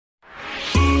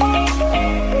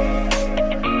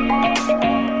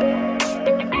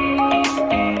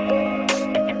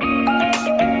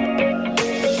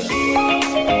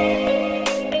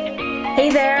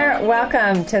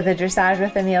Welcome to the Dressage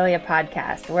with Amelia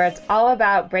podcast, where it's all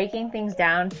about breaking things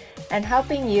down and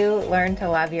helping you learn to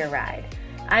love your ride.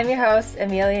 I'm your host,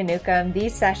 Amelia Newcomb.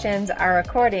 These sessions are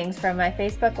recordings from my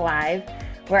Facebook Live,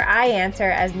 where I answer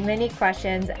as many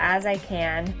questions as I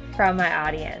can from my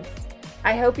audience.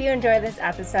 I hope you enjoy this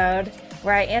episode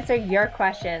where I answer your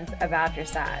questions about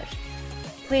dressage.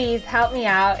 Please help me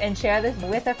out and share this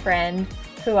with a friend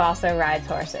who also rides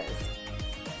horses.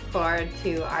 Forward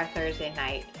to our Thursday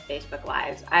night Facebook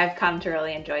Lives. I've come to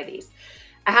really enjoy these.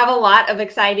 I have a lot of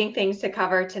exciting things to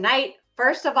cover tonight.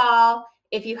 First of all,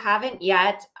 if you haven't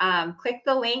yet, click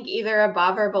the link either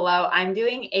above or below. I'm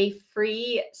doing a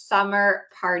free summer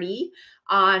party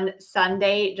on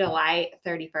Sunday, July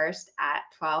 31st at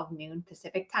 12 noon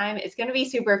Pacific time. It's going to be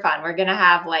super fun. We're going to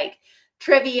have like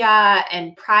trivia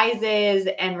and prizes,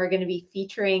 and we're going to be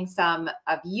featuring some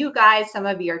of you guys, some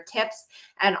of your tips,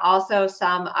 and also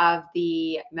some of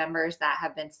the members that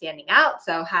have been standing out.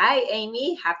 So hi,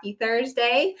 Amy, happy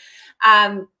Thursday.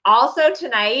 Also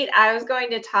tonight, I was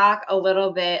going to talk a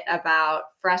little bit about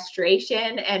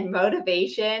frustration and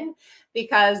motivation,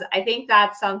 because I think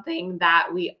that's something that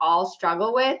we all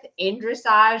struggle with in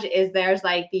dressage. Is there's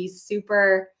like these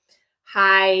super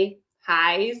highs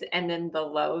and then the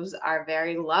lows are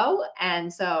very low.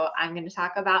 And so I'm going to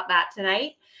talk about that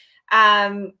tonight.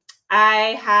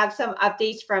 I have some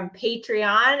updates from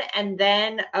Patreon, and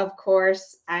then of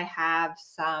course I have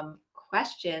some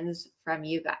questions from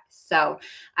you guys. So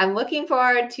I'm looking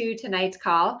forward to tonight's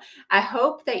call. I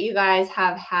hope that you guys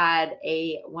have had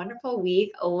a wonderful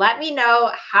week. Let me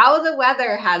know how the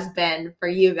weather has been for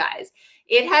you guys.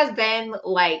 It has been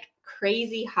like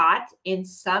crazy hot in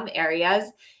some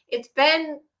areas. It's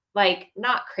been like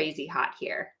not crazy hot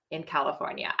here in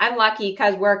California. I'm lucky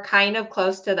because we're kind of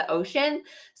close to the ocean.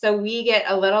 So we get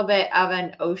a little bit of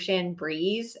an ocean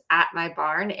breeze at my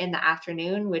barn in the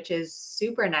afternoon, which is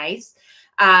super nice.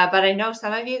 But I know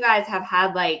some of you guys have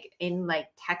had like in like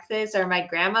Texas, or my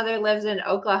grandmother lives in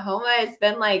Oklahoma. It's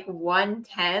been like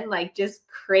 110, like just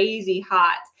crazy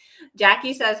hot.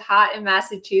 Jackie says hot in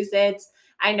Massachusetts.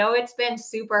 I know it's been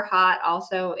super hot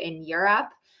also in Europe.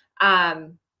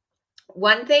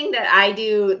 One thing that I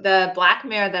do, the black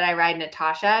mare that I ride,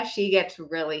 Natasha, she gets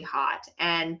really hot.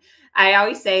 And I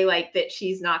always say like that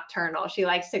she's nocturnal. She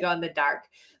likes to go in the dark.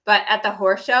 But at the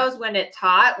horse shows, when it's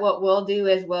hot, what we'll do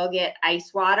is we'll get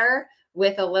ice water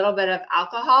with a little bit of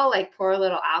alcohol, like pour a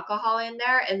little alcohol in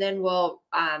there, and then we'll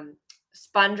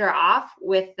sponge her off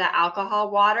with the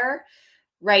alcohol water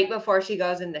right before she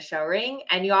goes in the show ring.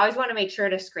 And you always want to make sure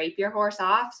to scrape your horse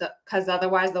off, so because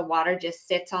otherwise the water just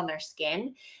sits on their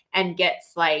skin and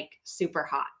gets like super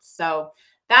hot. So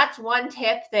that's one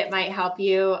tip that might help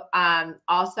you.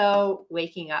 Also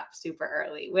waking up super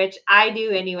early, which I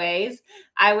do anyways.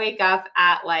 I wake up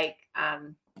at like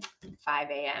 5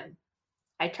 a.m.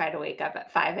 I try to wake up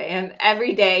at 5 a.m.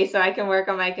 every day so I can work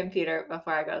on my computer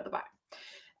before I go to the bar.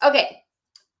 Okay,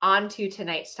 on to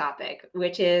tonight's topic,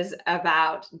 which is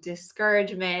about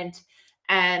discouragement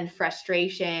and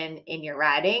frustration in your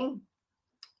riding.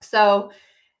 So,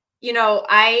 you know,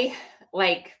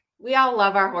 we all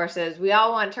love our horses. We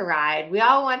all want to ride. We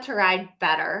all want to ride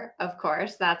better, of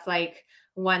course. That's like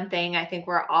one thing. I think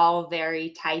we're all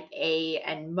very type A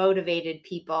and motivated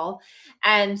people.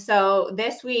 And so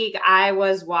this week I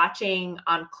was watching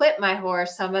on Clip My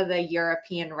Horse some of the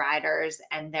European riders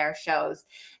and their shows.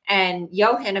 And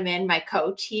Jo Hinneman, my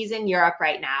coach, he's in Europe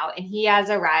right now, and he has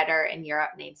a rider in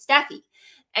Europe named Steffi.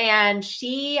 And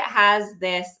she has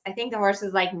this, I think the horse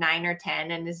is like 9 or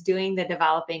 10 and is doing the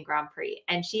developing Grand Prix.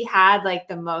 And she had like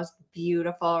the most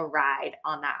beautiful ride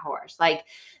on that horse. Like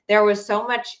there was so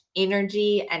much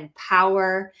energy and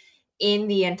power in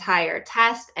the entire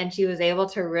test. And she was able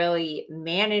to really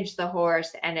manage the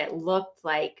horse, and it looked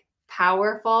like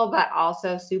powerful, but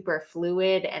also super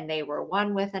fluid, and they were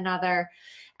one with another.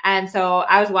 And so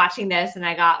I was watching this and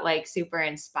I got like super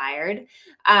inspired.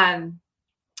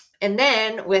 And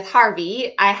then with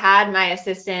Harvey, I had my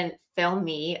assistant film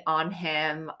me on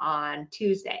him on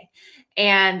Tuesday.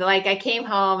 And like I came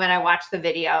home and I watched the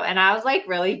video, and I was like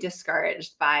really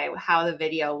discouraged by how the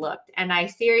video looked. And I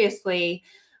seriously,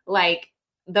 like,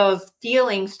 those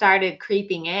feelings started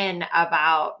creeping in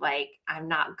about like, I'm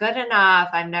not good enough.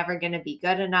 I'm never going to be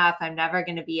good enough. I'm never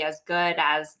going to be as good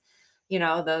as, you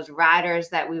know, those riders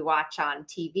that we watch on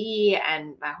TV,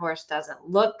 and my horse doesn't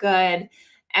look good.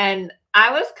 And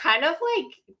I was kind of like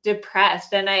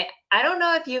depressed. And I don't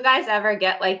know if you guys ever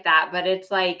get like that, but it's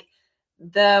like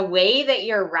the way that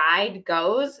your ride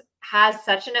goes has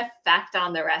such an effect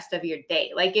on the rest of your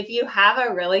day. Like if you have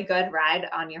a really good ride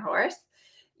on your horse,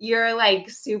 you're like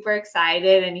super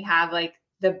excited and you have like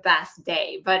the best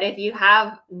day. But if you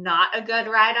have not a good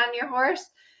ride on your horse,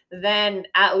 then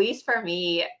at least for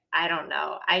me, I don't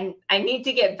know. I need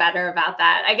to get better about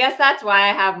that. I guess that's why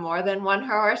I have more than one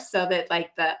horse, so that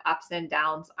like the ups and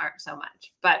downs aren't so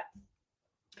much. But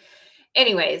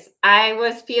anyways, I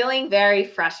was feeling very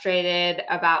frustrated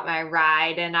about my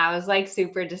ride, and I was like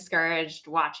super discouraged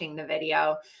watching the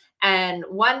video. And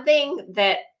one thing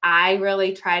that I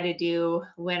really try to do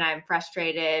when I'm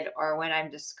frustrated or when I'm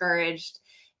discouraged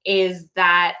is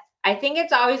that I think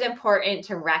it's always important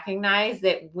to recognize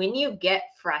that when you get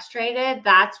frustrated,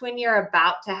 that's when you're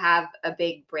about to have a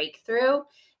big breakthrough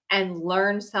and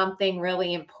learn something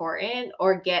really important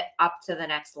or get up to the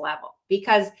next level.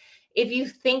 Because if you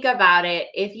think about it,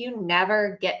 if you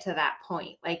never get to that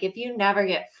point, like if you never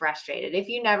get frustrated, if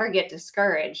you never get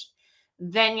discouraged,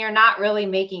 then you're not really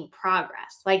making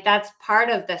progress. Like that's part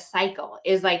of the cycle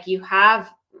is like you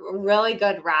have really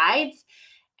good rides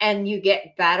and you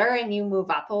get better and you move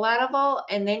up a level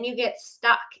and then you get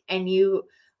stuck and you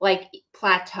like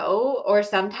plateau, or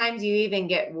sometimes you even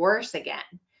get worse again.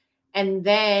 And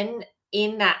then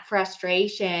in that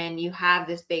frustration, you have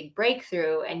this big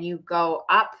breakthrough and you go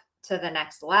up to the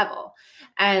next level.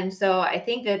 And so I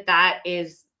think that that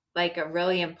is like a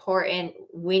really important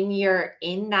when you're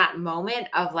in that moment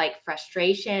of like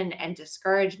frustration and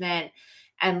discouragement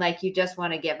and like you just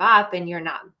want to give up and you're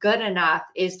not good enough,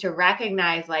 is to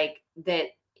recognize like that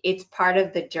it's part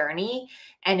of the journey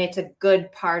and it's a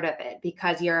good part of it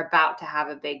because you're about to have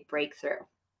a big breakthrough.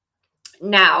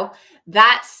 Now,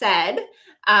 that said,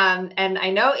 and I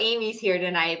know Amy's here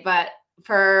tonight, but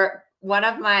for one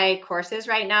of my courses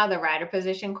right now, the rider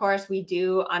position course we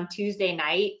do on Tuesday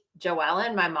night,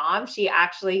 Joellen, my mom, she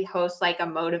actually hosts like a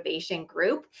motivation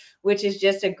group, which is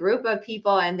just a group of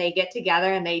people and they get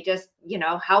together and they just,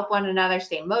 help one another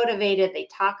stay motivated. They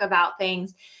talk about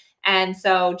things. And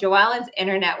so Joellen's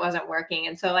internet wasn't working.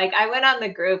 And so like I went on the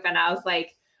group and I was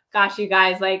like, gosh, you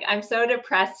guys, like I'm so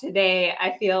depressed today.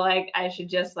 I feel like I should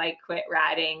just like quit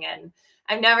riding and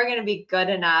I'm never going to be good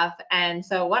enough. And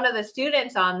so one of the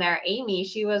students on there, Amy,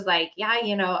 she was like, yeah,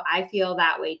 I feel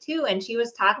that way too. And she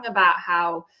was talking about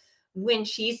how when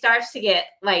she starts to get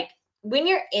like, when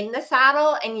you're in the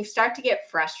saddle and you start to get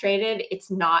frustrated, it's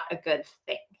not a good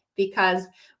thing. Because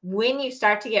when you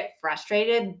start to get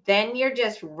frustrated, then you're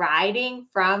just riding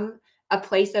from a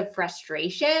place of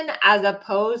frustration as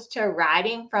opposed to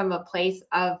riding from a place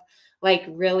of like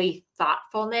really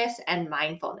thoughtfulness and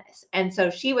mindfulness. And so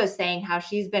she was saying how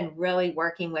she's been really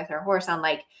working with her horse on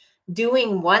like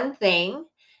doing one thing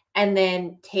and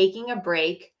then taking a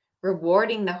break,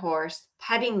 rewarding the horse,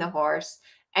 petting the horse,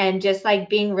 and just like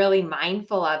being really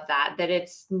mindful of that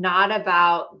it's not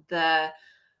about the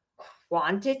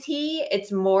quantity,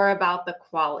 it's more about the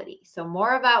quality. So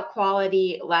more about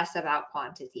quality, less about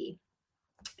quantity.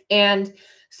 And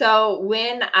so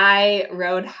when I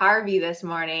rode Harvey this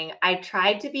morning, I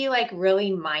tried to be like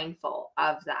really mindful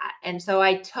of that. And so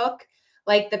I took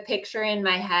like the picture in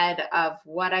my head of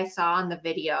what I saw on the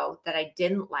video that I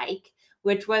didn't like,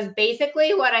 which was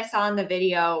basically what I saw in the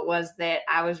video was that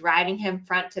I was riding him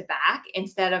front to back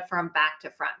instead of from back to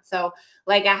front. So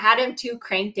like I had him too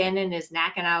cranked in his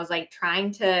neck and I was like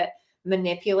trying to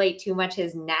manipulate too much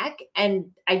his neck and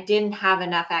I didn't have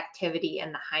enough activity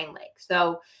in the hind leg.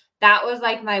 So that was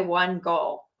like my one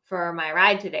goal for my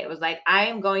ride today. It was like, I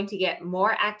am going to get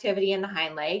more activity in the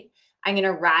hind leg. I'm going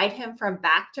to ride him from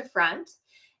back to front.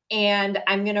 And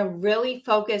I'm going to really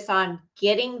focus on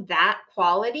getting that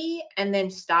quality and then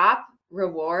stop,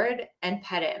 reward, and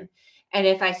pet him. And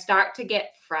if I start to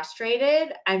get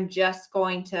frustrated, I'm just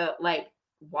going to like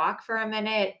walk for a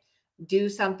minute, do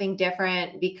something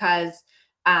different because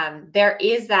there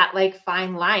is that like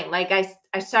fine line. Like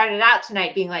I started out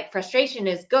tonight being like frustration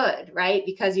is good, right?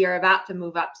 Because you're about to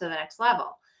move up to the next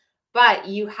level. But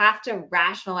you have to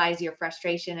rationalize your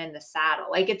frustration in the saddle.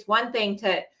 Like it's one thing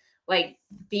to like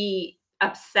be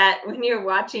upset when you're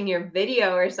watching your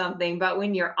video or something, but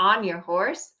when you're on your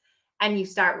horse and you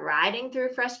start riding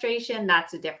through frustration,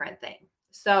 that's a different thing.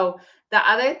 So the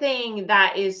other thing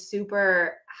that is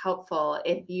super helpful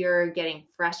if you're getting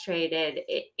frustrated,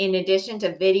 in addition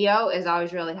to video is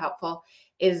always really helpful,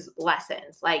 is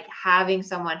lessons, like having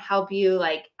someone help you.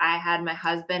 Like I had my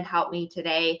husband help me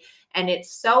today. And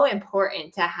it's so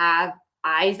important to have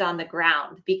eyes on the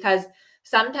ground because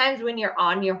sometimes when you're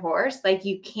on your horse, like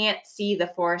you can't see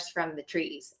the forest from the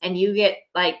trees and you get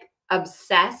like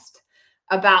obsessed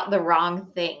about the wrong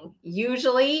thing.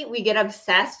 Usually we get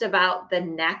obsessed about the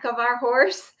neck of our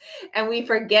horse and we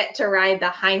forget to ride the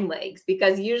hind legs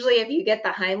because usually if you get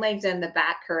the hind legs and the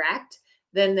back correct,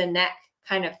 then the neck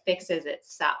kind of fixes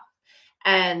itself.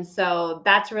 And so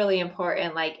that's really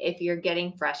important. Like if you're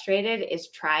getting frustrated, is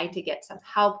try to get some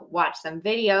help, watch some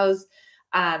videos,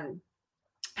 um,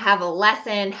 have a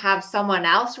lesson, have someone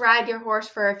else ride your horse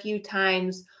for a few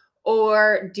times,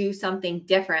 or do something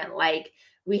different. Like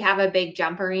we have a big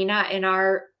jump arena in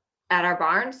our at our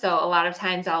barn. So a lot of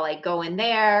times I'll like go in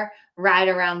there, ride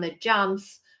around the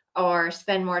jumps, or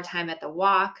spend more time at the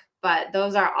walk. But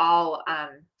those are all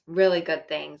really good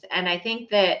things. And I think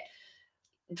that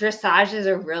dressage is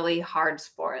a really hard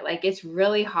sport. Like it's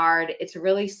really hard. It's a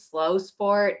really slow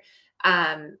sport.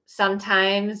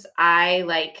 Sometimes I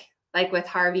like with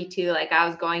Harvey too, like I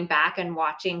was going back and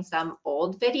watching some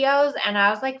old videos and I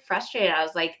was like frustrated. I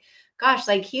was like, gosh,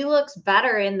 like he looks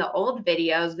better in the old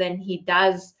videos than he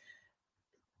does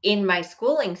in my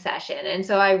schooling session. And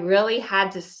so I really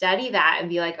had to study that and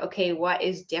be like, okay, what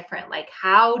is different? Like,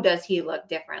 how does he look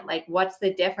different? Like, what's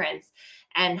the difference?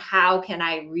 And how can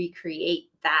I recreate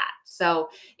that? So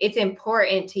it's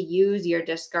important to use your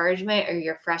discouragement or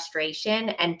your frustration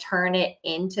and turn it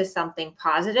into something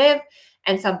positive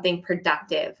and something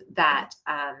productive that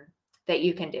that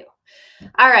you can do.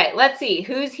 All right, let's see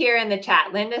who's here in the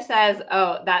chat. Linda says,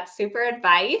 "Oh, that's super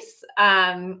advice.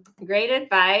 Great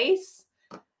advice."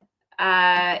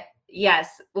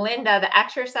 Yes, Linda, the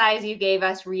exercise you gave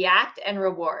us, react and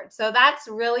reward. So that's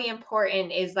really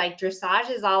important is like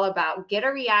dressage is all about get a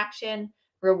reaction,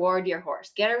 reward your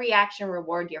horse. Get a reaction,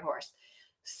 reward your horse.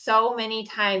 So many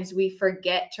times we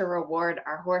forget to reward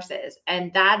our horses.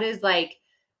 And that is like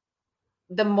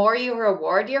the more you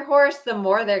reward your horse, the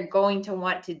more they're going to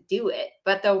want to do it.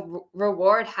 But the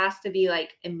reward has to be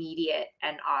like immediate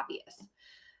and obvious.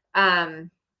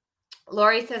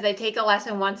 Lori says, I take a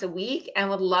lesson once a week and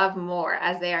would love more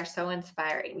as they are so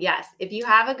inspiring. Yes, if you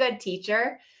have a good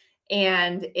teacher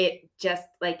and it just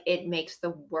like it makes the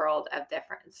world of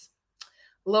difference.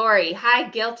 Lori, hi,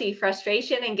 guilty,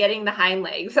 frustration and getting the hind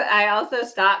legs. I also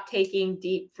stopped taking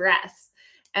deep breaths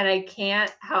and I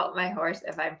can't help my horse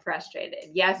if I'm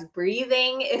frustrated. Yes,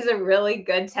 breathing is a really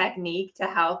good technique to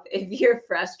help if you're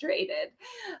frustrated.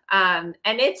 And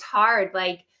it's hard.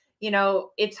 Like,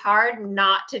 it's hard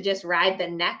not to just ride the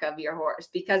neck of your horse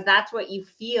because that's what you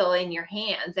feel in your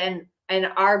hands. And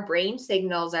our brain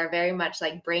signals are very much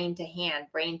like brain to hand,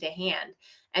 brain to hand.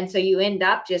 And so you end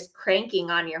up just cranking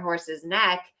on your horse's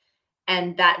neck,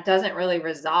 and that doesn't really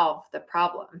resolve the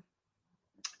problem.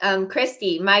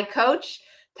 Christy, my coach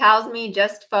tells me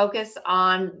just focus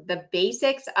on the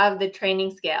basics of the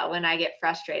training scale when I get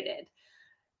frustrated.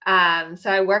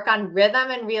 So I work on rhythm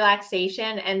and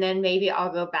relaxation, and then maybe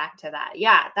I'll go back to that.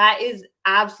 Yeah, that is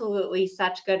absolutely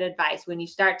such good advice. When you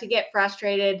start to get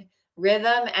frustrated,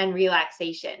 rhythm and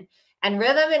relaxation. And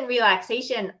rhythm and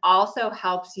relaxation also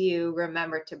helps you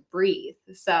remember to breathe.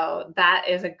 So that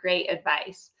is a great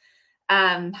advice.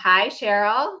 Hi,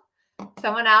 Cheryl.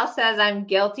 Someone else says I'm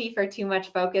guilty for too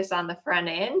much focus on the front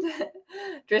end.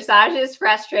 Dressage is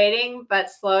frustrating,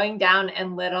 but slowing down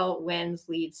and little wins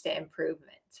leads to improvement.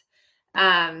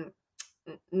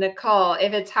 Nicole,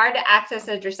 if it's hard to access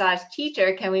a dressage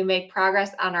teacher, can we make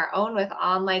progress on our own with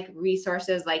online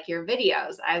resources like your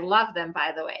videos? I love them,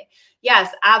 by the way.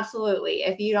 Yes, absolutely.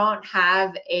 If you don't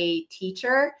have a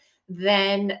teacher,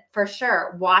 then for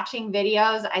sure, watching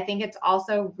videos, I think it's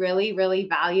also really, really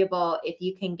valuable if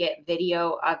you can get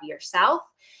video of yourself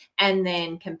and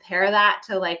then compare that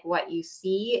to like what you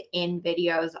see in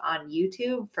videos on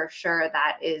YouTube. For sure,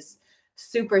 that is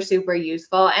super, super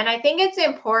useful. And I think it's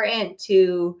important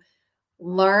to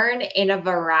learn in a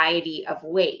variety of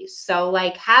ways. So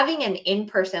like having an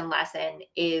in-person lesson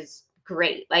is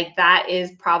great. Like that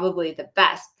is probably the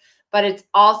best, but it's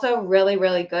also really,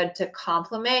 really good to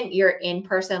complement your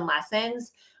in-person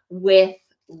lessons with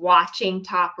watching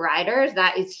top riders.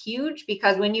 That is huge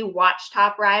because when you watch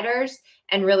top riders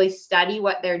and really study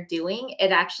what they're doing,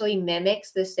 it actually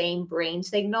mimics the same brain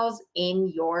signals in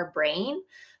your brain.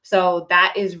 So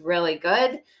that is really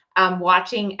good.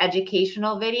 Watching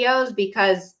educational videos,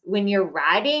 because when you're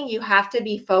riding, you have to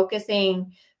be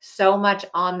focusing so much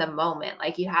on the moment.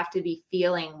 Like you have to be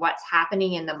feeling what's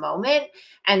happening in the moment.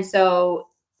 And so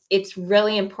it's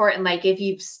really important. Like if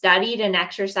you've studied an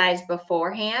exercise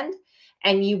beforehand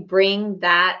and you bring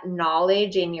that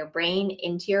knowledge in your brain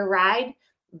into your ride,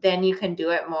 then you can do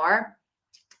it more.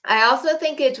 I also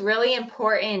think it's really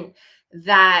important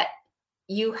that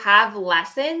you have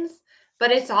lessons,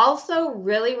 but it's also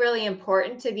really, really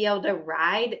important to be able to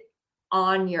ride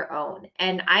on your own.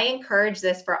 And I encourage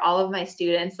this for all of my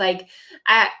students. Like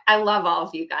I love all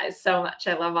of you guys so much.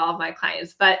 I love all of my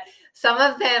clients, but some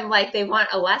of them, like they want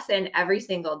a lesson every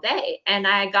single day. And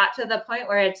I got to the point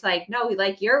where it's like, no,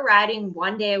 like you're riding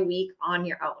one day a week on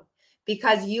your own,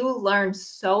 because you learn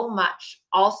so much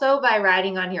also by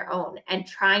riding on your own and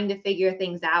trying to figure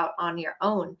things out on your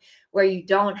own, where you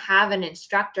don't have an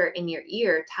instructor in your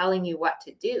ear telling you what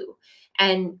to do.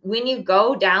 And when you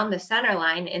go down the center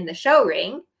line in the show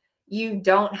ring, you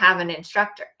don't have an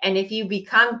instructor. And if you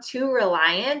become too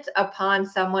reliant upon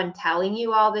someone telling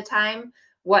you all the time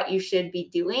what you should be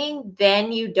doing,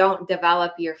 then you don't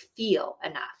develop your feel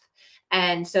enough.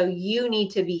 And so you need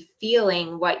to be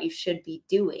feeling what you should be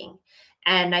doing.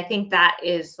 And I think that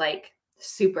is like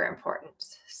super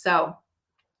important. So,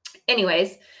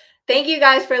 anyways, thank you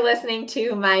guys for listening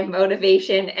to my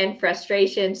motivation and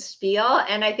frustration spiel.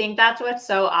 And I think that's what's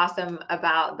so awesome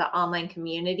about the online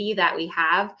community that we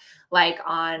have, like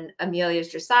on Amelia's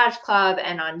Dressage Club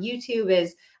and on YouTube,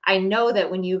 is I know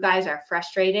that when you guys are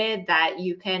frustrated, that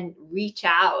you can reach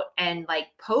out and like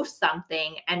post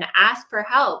something and ask for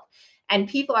help, and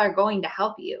people are going to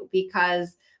help you,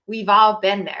 because we've all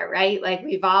been there, right? Like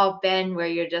we've all been where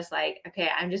you're just like, okay,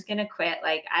 I'm just going to quit.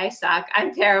 Like I suck.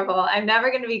 I'm terrible. I'm never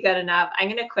going to be good enough. I'm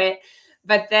going to quit.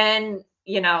 But then,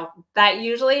 that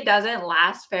usually doesn't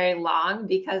last very long,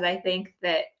 because I think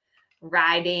that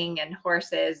riding and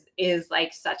horses is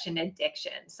like such an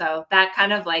addiction. So that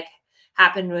kind of like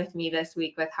happened with me this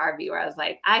week with Harvey, where I was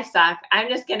like, I suck. I'm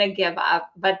just going to give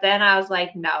up. But then I was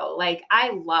like, no, like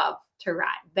I love to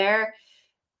ride.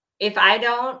 If I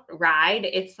don't ride,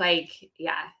 it's like,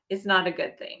 yeah, it's not a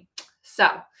good thing. So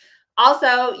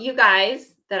also, you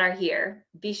guys that are here,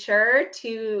 be sure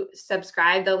to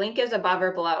subscribe. The link is above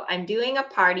or below. I'm doing a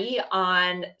party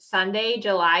on Sunday,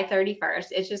 July 31st.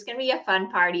 It's just going to be a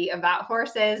fun party about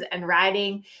horses and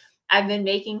riding. I've been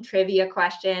making trivia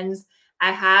questions.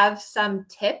 I have some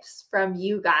tips from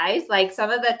you guys, like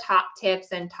some of the top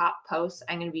tips and top posts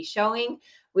I'm going to be showing.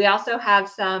 We also have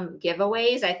some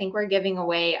giveaways. I think we're giving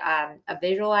away a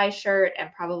Visualize shirt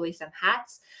and probably some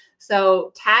hats.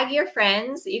 So tag your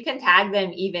friends. You can tag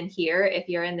them even here if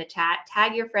you're in the chat.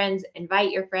 Tag your friends,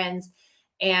 invite your friends,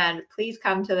 and please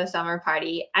come to the summer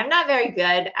party. I'm not very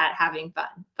good at having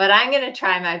fun, but I'm going to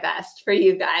try my best for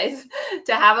you guys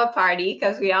to have a party,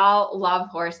 because we all love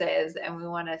horses and we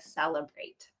want to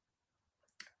celebrate.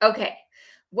 Okay,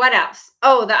 what else?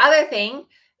 Oh, the other thing,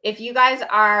 if you guys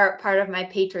are part of my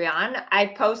Patreon,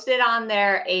 I posted on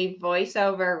there a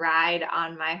voiceover ride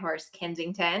on my horse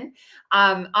Kensington.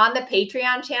 On the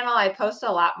Patreon channel, I post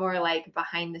a lot more like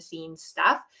behind the scenes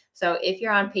stuff. So if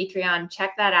you're on Patreon,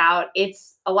 check that out.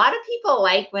 It's a lot of people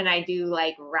like when I do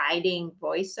like riding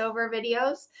voiceover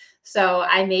videos. So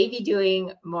I may be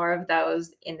doing more of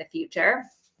those in the future.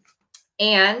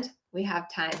 And we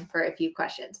have time for a few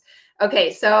questions.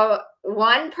 Okay, so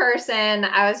one person,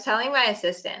 I was telling my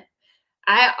assistant,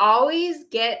 I always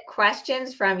get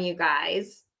questions from you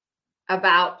guys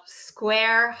about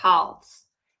square halts.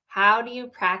 How do you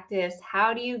practice?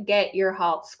 How do you get your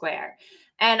halt square?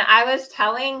 And I was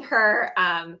telling her,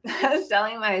 I was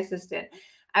telling my assistant,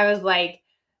 I was like,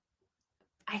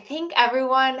 I think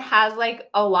everyone has like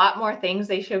a lot more things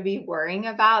they should be worrying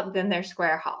about than their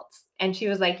square halts. And she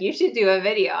was like, you should do a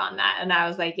video on that. And I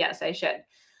was like, yes, I should.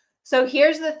 So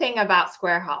here's the thing about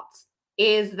square halts,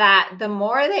 is that the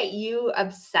more that you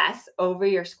obsess over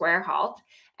your square halt,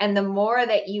 and the more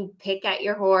that you pick at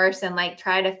your horse and like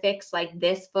try to fix like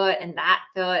this foot and that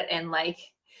foot, and like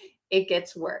it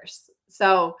gets worse.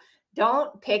 So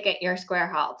don't pick at your square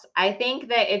halts. I think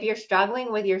that if you're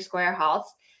struggling with your square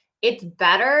halts, it's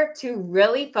better to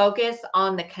really focus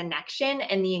on the connection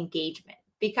and the engagement,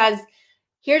 because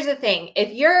here's the thing.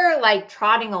 If you're like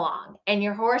trotting along and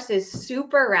your horse is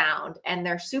super round and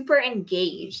they're super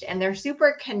engaged and they're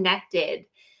super connected,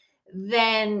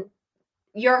 then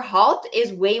your halt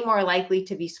is way more likely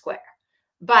to be square.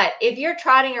 But if you're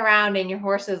trotting around and your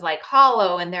horse is like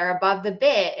hollow and they're above the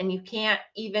bit and you can't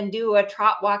even do a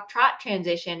trot, walk, trot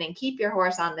transition and keep your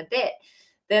horse on the bit,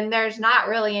 then there's not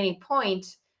really any point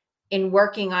in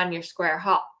working on your square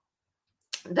halt.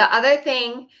 The other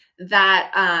thing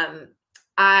that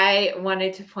I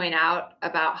wanted to point out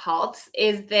about halts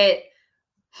is that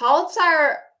halts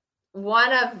are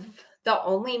one of the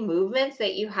only movements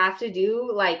that you have to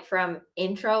do like from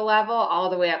intro level all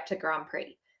the way up to Grand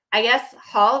Prix. I guess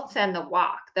halts and the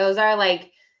walk, those are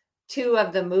like two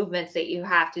of the movements that you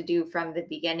have to do from the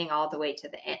beginning all the way to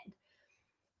the end.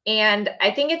 And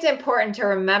I think it's important to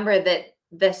remember that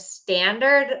the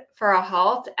standard for a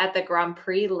halt at the Grand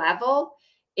Prix level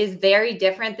is very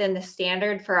different than the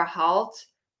standard for a halt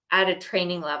at a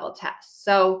training level test.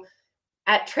 So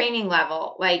at training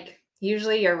level, like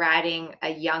usually you're riding a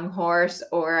young horse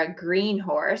or a green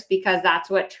horse, because that's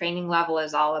what training level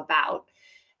is all about.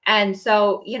 And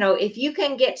so, if you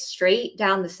can get straight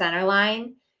down the center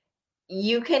line,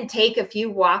 you can take a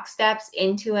few walk steps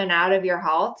into and out of your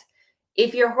halt.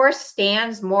 If your horse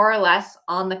stands more or less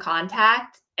on the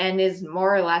contact and is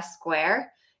more or less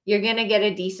square, you're going to get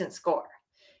a decent score.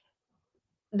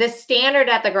 The standard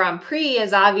at the Grand Prix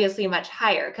is obviously much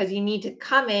higher because you need to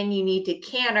come in, you need to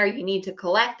canter, you need to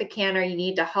collect the canter, you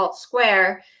need to halt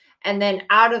square, and then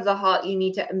out of the halt, you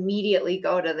need to immediately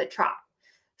go to the trot.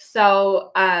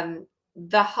 So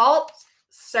the halt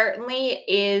certainly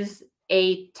is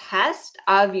a test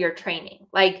of your training.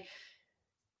 Like,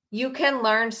 you can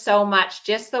learn so much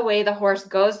just the way the horse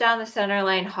goes down the center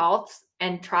line, halts,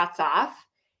 and trots off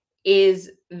is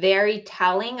very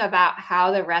telling about how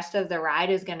the rest of the ride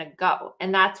is going to go.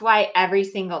 And that's why every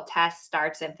single test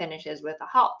starts and finishes with a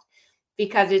halt,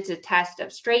 because it's a test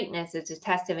of straightness, it's a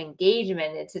test of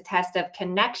engagement, it's a test of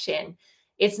connection.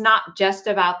 It's not just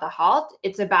about the halt,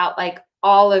 it's about like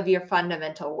all of your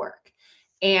fundamental work.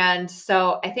 And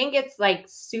so I think it's like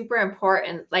super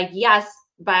important. Like, yes,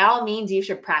 by all means, you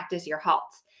should practice your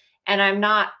halts. And I'm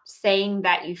not saying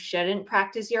that you shouldn't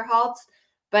practice your halts,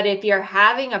 but if you're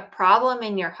having a problem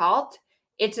in your halt,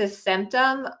 it's a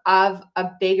symptom of a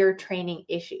bigger training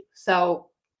issue. So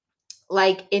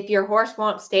like if your horse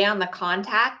won't stay on the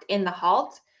contact in the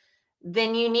halt,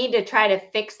 then you need to try to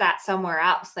fix that somewhere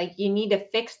else. Like you need to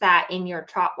fix that in your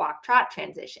trot, walk, trot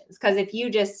transitions. Because if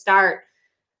you just start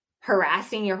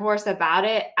harassing your horse about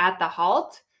it at the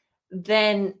halt,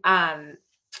 then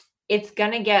it's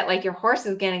going to get like your horse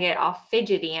is going to get all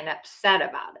fidgety and upset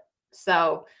about it.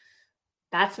 So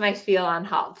that's my feel on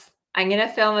halts. I'm going to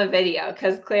film a video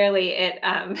because clearly it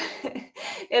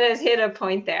it has hit a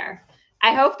point there.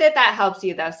 I hope that helps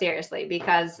you though, seriously,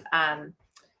 because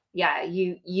yeah,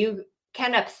 you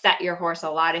can upset your horse a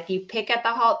lot. If you pick at the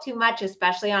halt too much,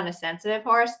 especially on a sensitive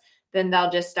horse, then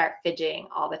they'll just start fidgeting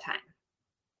all the time.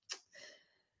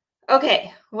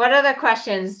 Okay, what other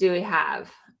questions do we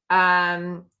have?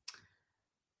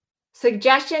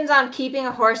 Suggestions on keeping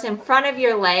a horse in front of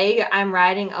your leg. I'm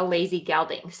riding a lazy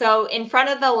gelding. So in front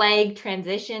of the leg,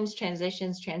 transitions.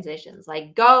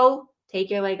 Like go, take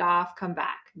your leg off, come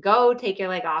back. Go, take your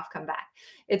leg off, come back.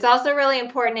 It's also really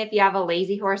important if you have a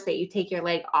lazy horse that you take your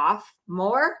leg off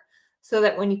more so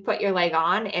that when you put your leg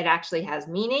on, it actually has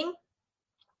meaning.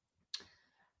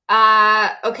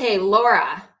 Okay,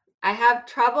 Laura. I have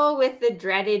trouble with the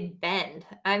dreaded bend.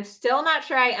 I'm still not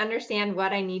sure I understand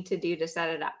what I need to do to set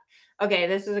it up. Okay,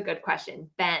 this is a good question.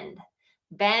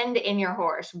 Bend in your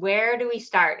horse. Where do we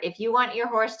start? If you want your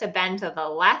horse to bend to the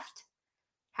left,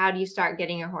 how do you start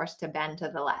getting your horse to bend to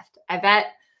the left? I bet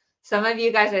some of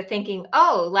you guys are thinking,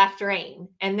 oh, left rein.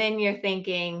 And then you're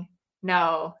thinking,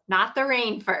 no, not the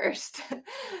rein first.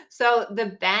 So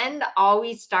the bend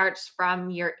always starts from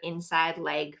your inside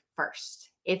leg first.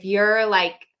 If you're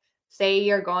like, say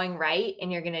you're going right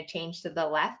and you're going to change to the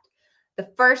left, the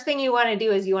first thing you want to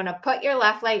do is you want to put your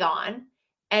left leg on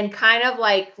and kind of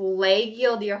like leg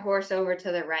yield your horse over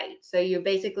to the right. So you're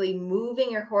basically moving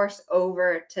your horse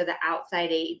over to the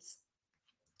outside aids.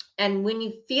 And when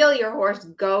you feel your horse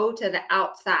go to the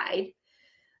outside,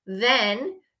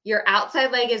 then your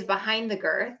outside leg is behind the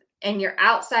girth and your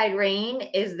outside rein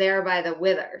is there by the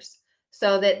withers,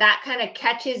 so that kind of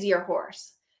catches your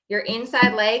horse. Your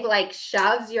inside leg like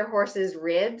shoves your horse's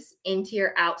ribs into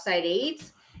your outside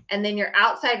aids, and then your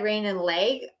outside rein and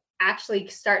leg actually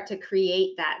start to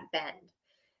create that bend.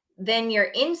 Then your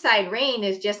inside rein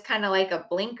is just kind of like a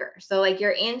blinker. So like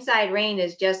your inside rein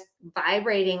is just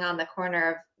vibrating on the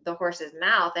corner of the horse's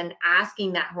mouth and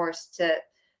asking that horse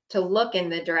to look in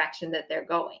the direction that they're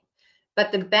going.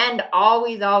 But the bend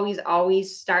always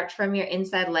starts from your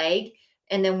inside leg.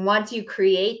 And then once you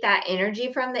create that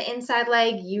energy from the inside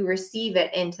leg, you receive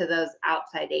it into those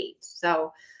outside aids.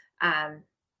 So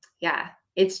yeah,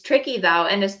 it's tricky though.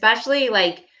 And especially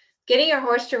like getting your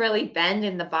horse to really bend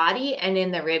in the body and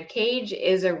in the rib cage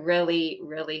is a really,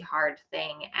 really hard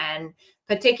thing. And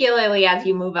particularly as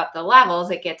you move up the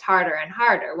levels, it gets harder and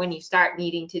harder when you start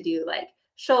needing to do like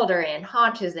shoulder in,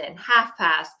 haunches in, half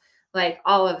pass, like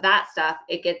all of that stuff,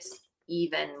 it gets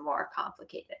even more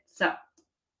complicated. So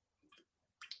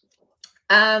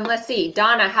let's see,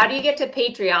 Donna, how do you get to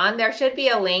Patreon? There should be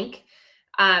a link.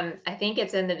 I think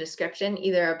it's in the description,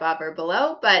 either above or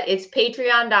below, but it's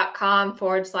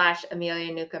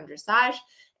patreon.com/Amelia Newcomb Dressage.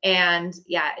 And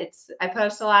yeah, I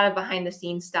post a lot of behind the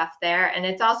scenes stuff there. And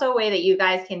it's also a way that you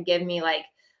guys can give me like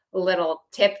a little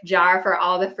tip jar for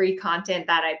all the free content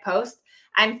that I post.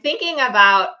 I'm thinking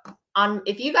about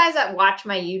if you guys that watch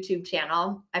my YouTube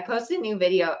channel, I post a new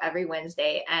video every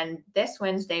Wednesday, and this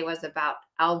Wednesday was about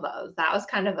elbows. That was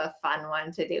kind of a fun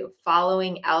one to do,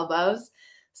 following elbows,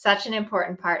 such an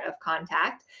important part of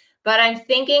contact. but I'm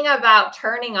thinking about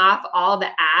turning off all the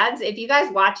ads. If you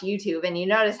guys watch YouTube and you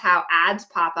notice how ads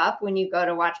pop up when you go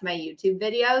to watch my YouTube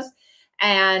videos,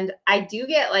 and I do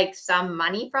get like some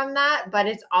money from that, but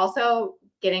it's also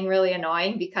getting really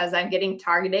annoying because I'm getting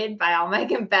targeted by all my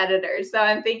competitors. So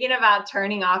I'm thinking about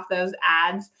turning off those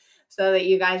ads so that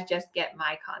you guys just get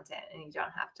my content and you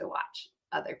don't have to watch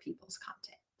other people's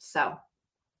content. So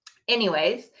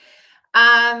anyways,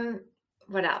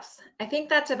 what else? I think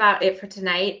that's about it for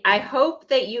tonight. I hope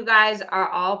that you guys are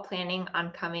all planning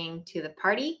on coming to the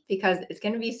party because it's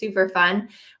going to be super fun.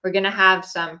 We're going to have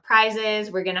some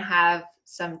prizes. We're going to have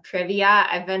some trivia.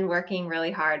 I've been working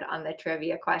really hard on the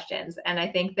trivia questions, and I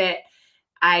think that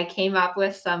I came up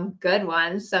with some good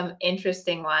ones, some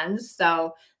interesting ones.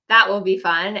 So that will be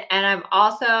fun. And I'm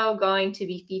also going to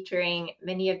be featuring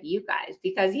many of you guys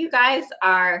because you guys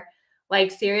are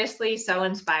like seriously so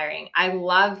inspiring. I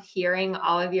love hearing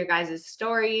all of your guys'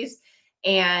 stories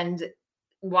and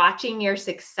watching your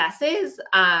successes.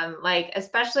 Like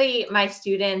especially my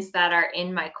students that are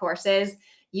in my courses,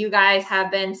 you guys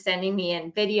have been sending me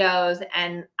in videos,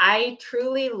 and I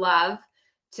truly love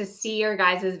to see your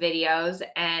guys' videos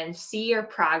and see your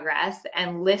progress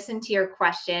and listen to your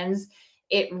questions.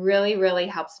 It really, really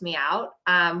helps me out.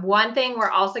 One thing we're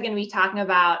also going to be talking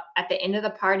about at the end of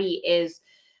the party is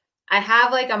I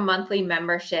have like a monthly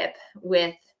membership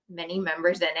with many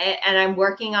members in it, and I'm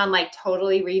working on like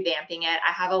totally revamping it.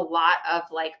 I have a lot of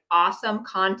like awesome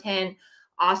content,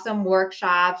 awesome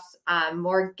workshops,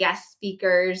 more guest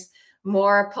speakers,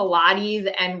 more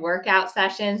Pilates and workout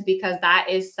sessions because that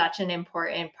is such an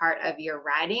important part of your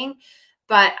riding.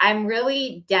 But I'm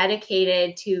really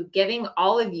dedicated to giving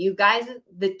all of you guys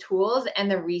the tools and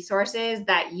the resources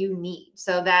that you need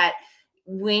so that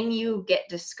when you get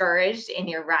discouraged in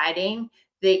your riding,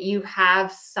 that you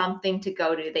have something to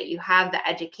go to, that you have the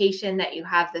education, that you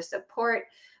have the support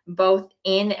both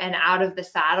in and out of the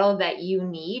saddle that you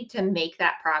need to make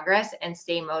that progress and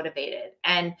stay motivated.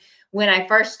 And when I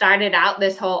first started out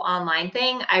this whole online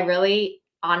thing, I really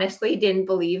honestly didn't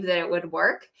believe that it would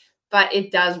work, but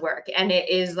it does work. And it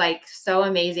is like so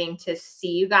amazing to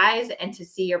see you guys and to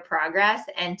see your progress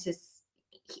and to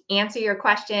answer your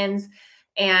questions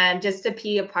and just to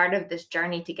be a part of this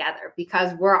journey together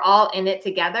because we're all in it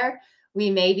together. We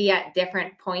may be at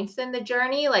different points in the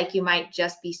journey. Like you might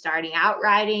just be starting out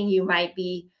riding, you might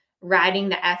be riding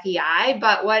the FEI,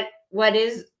 but what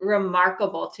is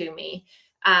remarkable to me,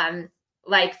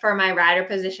 like for my rider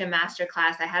position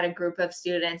masterclass, I had a group of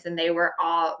students and they've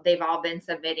all been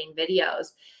submitting videos.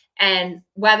 And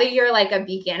whether you're like a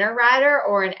beginner rider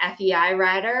or an FEI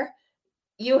rider,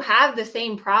 you have the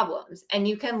same problems and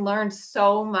you can learn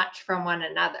so much from one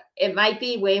another. It might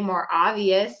be way more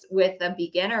obvious with a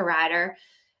beginner rider,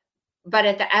 but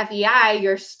at the FEI,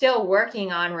 you're still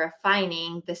working on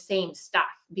refining the same stuff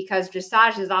because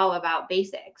dressage is all about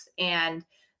basics. And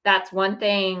that's one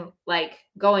thing, like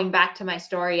going back to my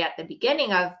story at the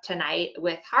beginning of tonight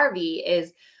with Harvey,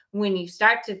 is when you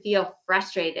start to feel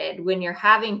frustrated, when you're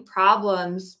having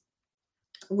problems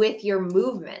with your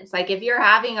movements. Like if you're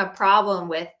having a problem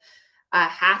with a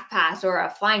half pass or a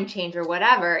flying change or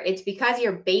whatever, it's because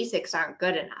your basics aren't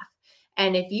good enough.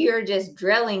 And if you're just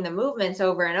drilling the movements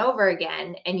over and over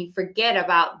again and you forget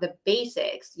about the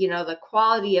basics, you know, the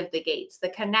quality of the gaits, the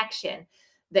connection,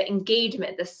 the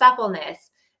engagement, the suppleness,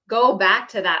 go back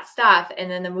to that stuff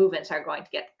and then the movements are going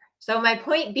to get there. So my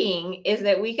point being is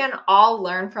that we can all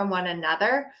learn from one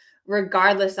another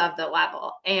regardless of the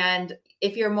level. And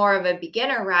if you're more of a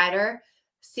beginner rider,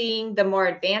 seeing the more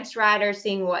advanced riders,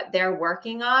 seeing what they're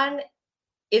working on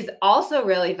is also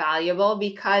really valuable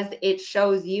because it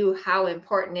shows you how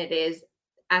important it is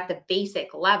at the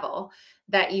basic level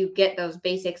that you get those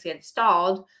basics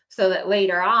installed so that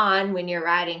later on when you're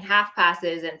riding half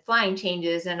passes and flying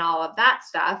changes and all of that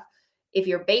stuff, if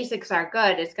your basics are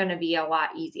good, it's going to be a lot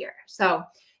easier. So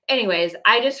anyways,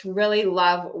 I just really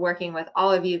love working with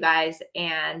all of you guys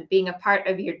and being a part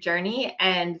of your journey.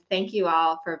 And thank you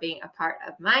all for being a part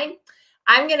of mine.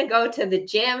 I'm going to go to the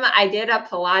gym. I did a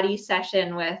Pilates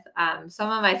session with some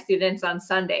of my students on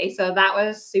Sunday. So that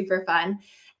was super fun.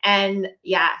 And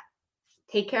yeah,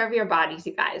 take care of your bodies,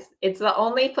 you guys. It's the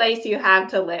only place you have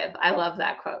to live. I love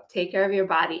that quote. Take care of your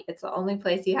body. It's the only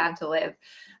place you have to live.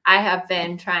 I have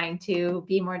been trying to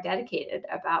be more dedicated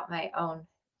about my own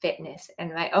fitness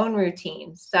and my own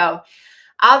routine. So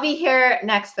I'll be here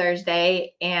next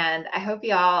Thursday, and I hope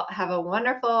you all have a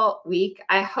wonderful week.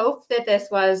 I hope that this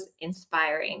was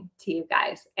inspiring to you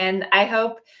guys, and I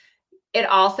hope it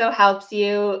also helps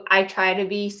you. I try to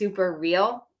be super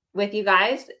real with you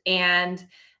guys, and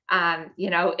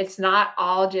you know, it's not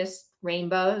all just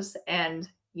rainbows and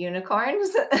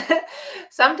unicorns.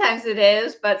 Sometimes it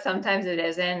is, but sometimes it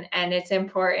isn't. And it's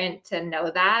important to know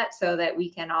that so that we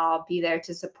can all be there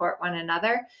to support one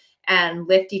another and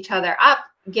lift each other up,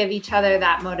 give each other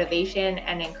that motivation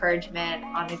and encouragement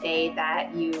on a day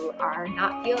that you are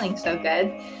not feeling so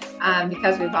good,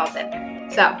 because we've all been there.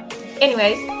 So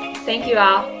anyways, thank you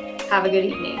all. Have a good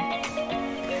evening.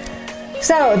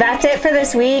 So that's it for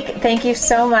this week. Thank you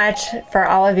so much for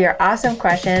all of your awesome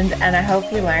questions, and I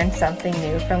hope you learned something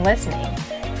new from listening.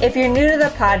 If you're new to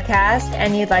the podcast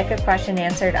and you'd like a question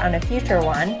answered on a future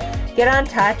one, get on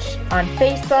touch on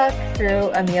Facebook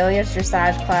through Amelia's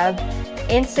Dressage Club,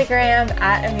 Instagram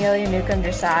at Amelia Newcomb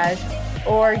Dressage,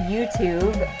 or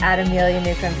YouTube at Amelia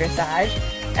Newcomb Dressage,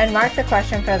 and mark the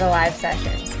question for the live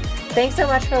sessions. Thanks so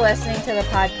much for listening to the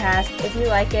podcast. If you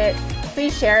like it,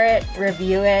 please share it,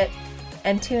 review it,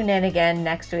 and tune in again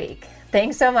next week.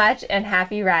 Thanks so much and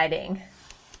happy riding.